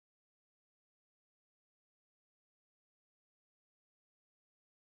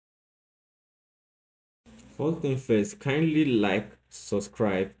first thing first, kindly like,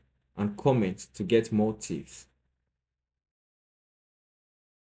 subscribe, and comment to get more tips.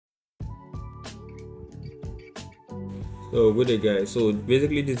 So good day guys, so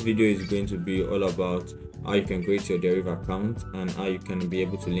basically this video is going to be all about how you can create your Deriv account and how you can be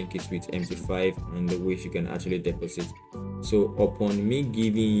able to link it with MT5 and the ways you can actually deposit. So upon me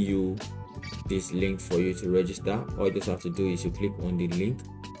giving you this link for you to register, all you just have to do is you click on the link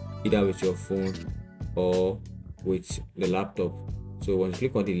either with your phone or with the laptop. So when you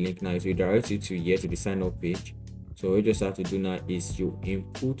click on the link now, it will direct you to here to the sign up page. So what you just have to do now is you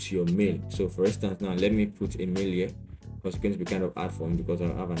input your mail. So for instance, now let me put a mail here because it's going to be kind of hard for me because I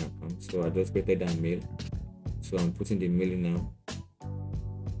have an account. So I just created that mail. So I'm putting the mail in now.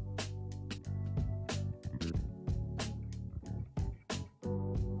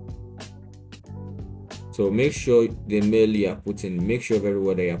 So make sure the mail you are putting, make sure very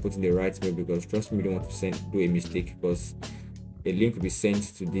well that you are putting the right mail, because trust me, you don't want to do a mistake, because a link will be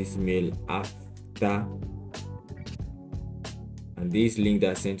sent to this mail after, and this link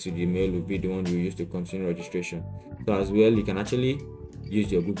that sent to the mail will be the one you use to continue registration. So as well, you can actually use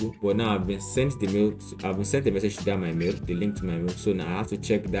your Google, but now I've been sent the mail, I've been sent a message to that my mail, the link to my mail. So now I have to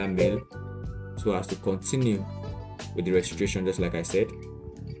check that mail so as to continue with the registration, just like I said.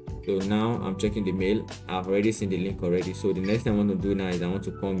 So now I'm checking the mail. I've already seen the link already. So the next thing I want to do now is I want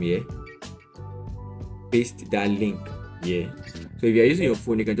to come here, paste that link here. So if you're using your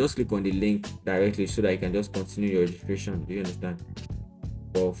phone, you can just click on the link directly so that you can just continue your registration. Do you understand?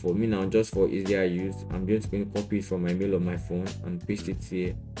 But for me now, just for easier use, I'm just going to copy it from my mail on my phone and paste it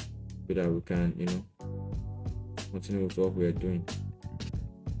here so that we can, continue with what we're doing.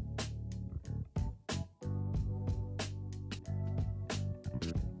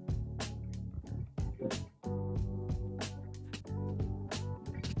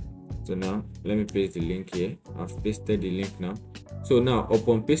 So now let me paste the link here. I've pasted the link now. So now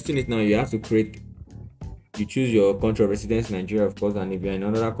upon pasting it now, you have to you choose your country of residence, Nigeria of course, and if you're in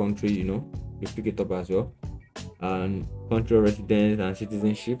another country, you pick it up as well. And country of residence and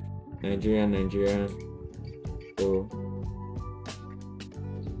citizenship, Nigerian. So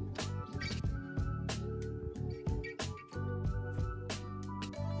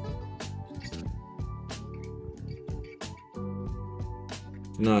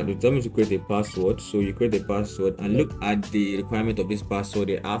now they tell me to create a password. So you create a password and look at the requirement of this password.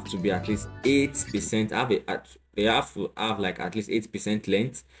 They have to be at least 8%. They have to have like at least 8%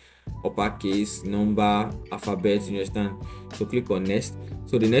 length, uppercase, number, alphabet, you understand? So click on next.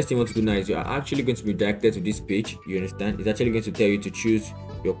 So the next thing you want to do now is you are actually going to be directed to this page, you understand? It's actually going to tell you to choose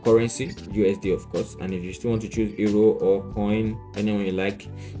your currency, USD of course, and if you still want to choose euro or coin, anyone you like,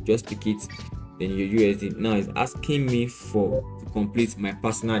 just pick it, then your USD. Now it's asking me to complete my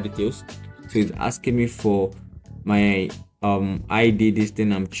personal details. So it's asking me for my ID. This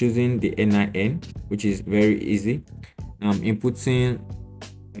thing I'm choosing the NIN, which is very easy. I'm inputting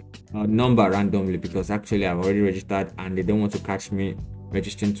a number randomly because actually I've already registered and they don't want to catch me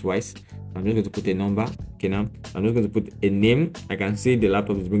registering twice. I'm just going to put a number. Okay, now I'm just going to put a name. I can see the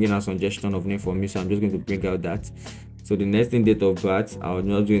laptop is bringing out suggestion of name for me, so I'm just going to bring out that. So the next thing, date of birth, I'm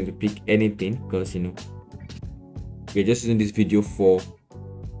not going to pick anything because we're just using this video for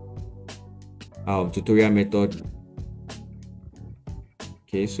tutorial method.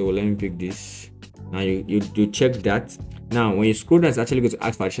 Okay, so let me pick this. Now you check that. Now when you scroll down, it's actually going to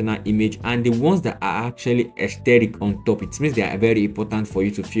ask for additional image, and the ones that are actually aesthetic on top, it means they are very important for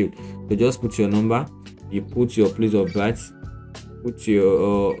you to fill. So just put your number, you put your place of birth, put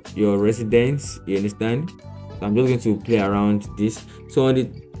your residence, you understand? So I'm just going to play around this. So on the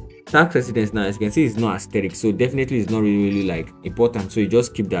tax residence now, as you can see, it's not aesthetic, so definitely it's not really like important, so you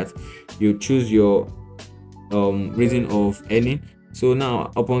just keep that. You choose your reason of earning. So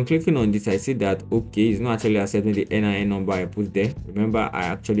now upon clicking on this, I see that okay, it's not actually accepting the NIN number I put there. Remember, I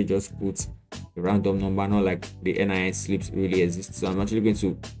actually just put a random number, not like the NIN slips really exist. So I'm actually going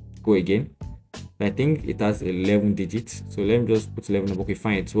to go again. I think it has 11 digits, so let me just put 11. Okay,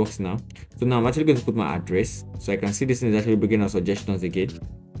 fine, it works now. So now I'm actually going to put my address, so I can see this thing is actually bringing out suggestions again.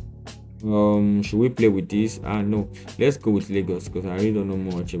 Should we play with this? No, let's go with Lagos because I really don't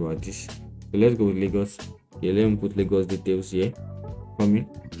know much about this. So let's go with Lagos. Yeah, let me put Lagos details here. Coming.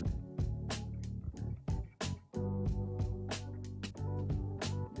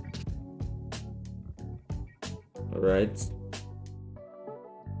 All right.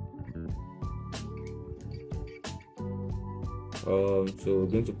 So we're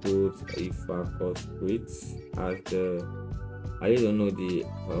going to put IFA cost rate as I don't know the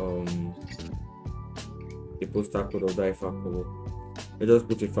postal code of the IFA code. let's just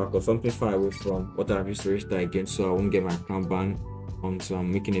put it far, because something far away from what I've used to register again, so I won't get my account banned. So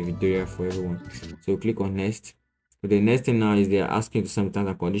I'm making a video for everyone. So click on next. So the next thing now is they're asking you to sign terms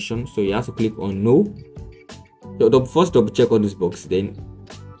and conditions. So you have to click on no. So first double check all this box. Then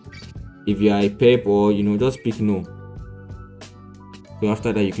if you are a PEP or just pick no. So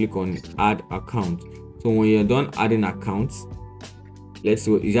after that you click on add account. So when you're done adding accounts, let's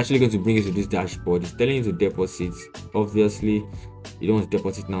see, it's actually going to bring you to this dashboard. It's telling you to deposit. Obviously you don't want to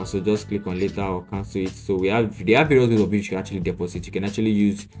deposit now, so just click on later or cancel it. So they have various ways of which you can actually deposit. You can actually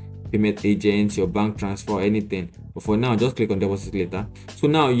use payment agents, your bank transfer, anything, but for now just click on deposit later. So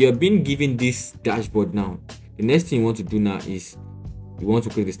now you're being given this dashboard. Now the next thing you want to do now is you want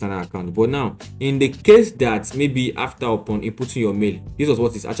to create the standard account. But now in the case that maybe after upon inputting your mail, this was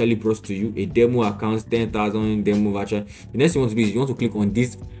what is actually brought to you, a demo account, 10,000 demo voucher, the next thing you want to do is you want to click on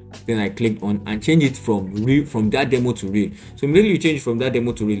this thing I clicked on and change it from that demo to real. So immediately you change it from that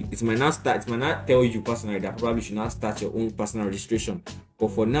demo to real, it might not tell you personally that probably should not start your own personal registration.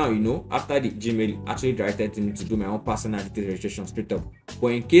 But for now, after the Gmail actually directed me to do my own personal details registration straight up. But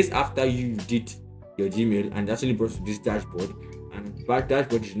in case after you did your Gmail and actually brought to this dashboard, and that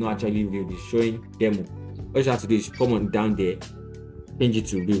dashboard is not actually real, it's showing demo, what you have to do is come on down there, change it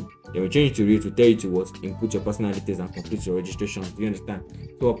to real. Then we change it to real to tell you to what, input your personal details and complete your registration. Do you understand?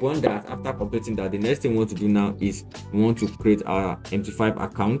 So upon that, after completing that, the next thing we want to do now is we want to create our MT5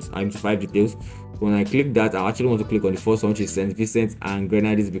 account, our MT5 details. When I click that, I actually want to click on the first one, which is St. Vincent and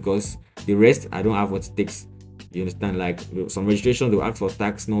Grenadines, because the rest I don't have what it takes. You understand? Like some registration, they'll ask for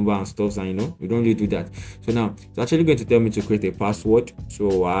tax number and stuff, and we don't really do that. So now it's actually going to tell me to create a password.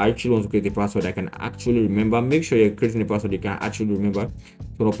 So I actually want to create a password I can actually remember. Make sure you're creating a password you can actually remember.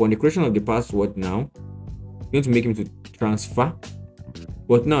 So upon the creation of the password, now you're going to make him to transfer.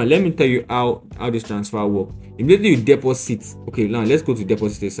 But now let me tell you how this transfer works. Immediately you deposit. Okay, now let's go to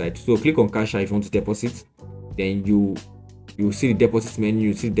deposit side. So click on cash out if you want to deposit. Then you see the deposit menu,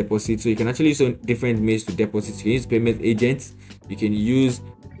 you see the deposit. So you can actually use different means to deposit. You can use payment agents, you can use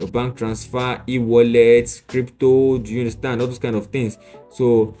your bank transfer, e-wallet, crypto, do you understand, all those kind of things.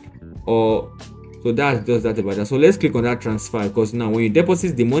 So that's just that about that. So let's click on that transfer, because now when you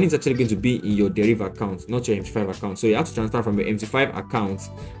deposit, the money is actually going to be in your Deriv account, not your MT5 account. So you have to transfer from your MT5 account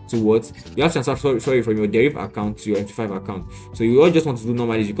to what? You have to transfer from your Deriv account to your MT5 account. So you all just want to do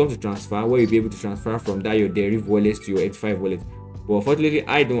normally is you come to transfer, where you'll be able to transfer from that your Deriv wallet to your MT5 wallet. But unfortunately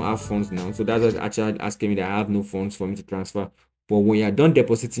I don't have funds now, so that's actually asking me that I have no funds for me to transfer. But when you're done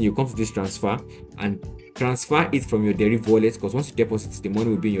depositing, you come to this transfer and transfer it from your Deriv wallet, because once you deposit, the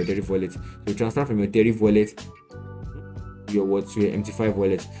money will be in your Deriv wallet. So you transfer from your Deriv wallet to your MT5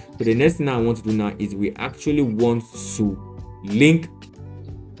 wallet. So the next thing I want to do now is we actually want to link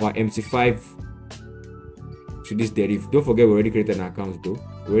our MT5 to this Deriv. Don't forget we already created an account though.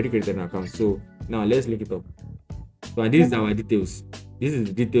 We already created an account. So now let's link it up. So and this is our details. This is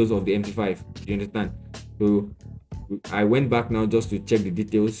the details of the MT5. Do you understand? So I went back now just to check the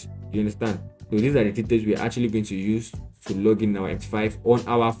details. Do you understand? So these are the details we're actually going to use to log in our MT5 on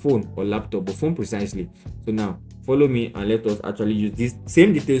our phone or laptop, but phone precisely. So now follow me and let us actually use these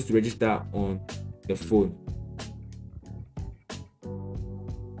same details to register on the phone.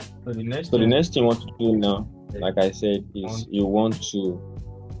 So the next thing you want to do now, like I said, is you want to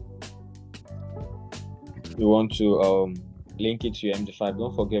link it to your MT5.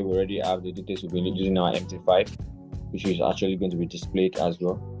 Don't forget we already have the details we'll be using our MT5, which is actually going to be displayed as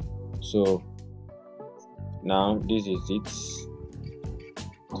well. So now this is it.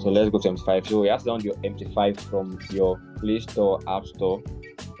 So let's go to MT5. So you have to download your MT5 from your Play Store, App Store,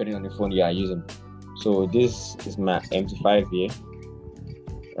 depending on the phone you are using. So this is my MT5 here,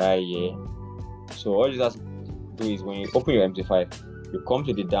 right here. So all you have to do is when you open your MT5, you come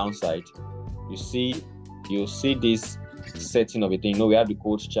to the downside, you'll see this setting of a thing. We have the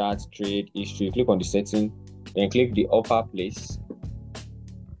code, chart, trade, history. You click on the setting, then click the upper place.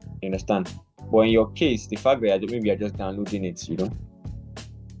 You understand? But in your case, the fact that maybe you're just downloading it,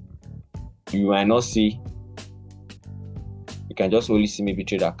 you might not see. You can just only see maybe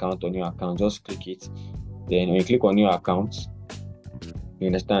trade account on your account. Just click it. Then when you click on your account, you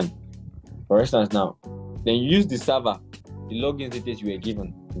understand? For instance, now, then you use the server, the login details you were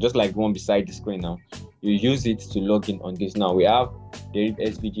given, just like the one beside the screen now. You use it to log in on this. Now we have Deriv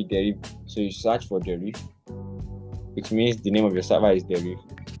SVG Deriv. So you search for Deriv, which means the name of your server is Deriv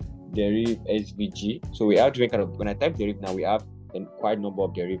SVG. So we have different kind of, when I type Deriv now, we have a quite number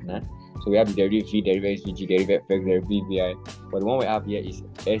of Deriv now. So we have Deriv V, Deriv SVG, Deriv FX, Deriv VVI. But the one we have here is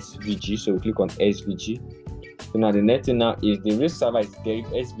SVG. So we click on SVG. So now the next thing now is the real server is Deriv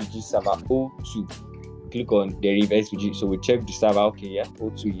SVG server 02. click on Deriv SVG. So we check the server, okay, yeah,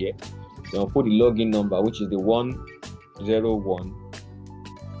 O2 here. Then we'll put the login number, which is the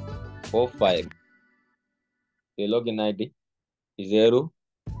 10145. The login ID is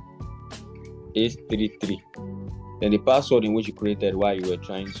 0833. Then the password in which you created while you were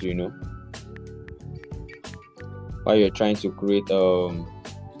trying to, create the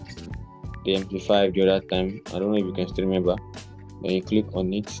MT5 the other time. I don't know if you can still remember. Then you click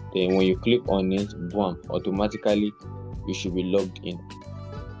on it. Then when you click on it, boom, automatically you should be logged in.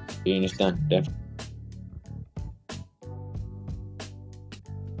 You understand? Then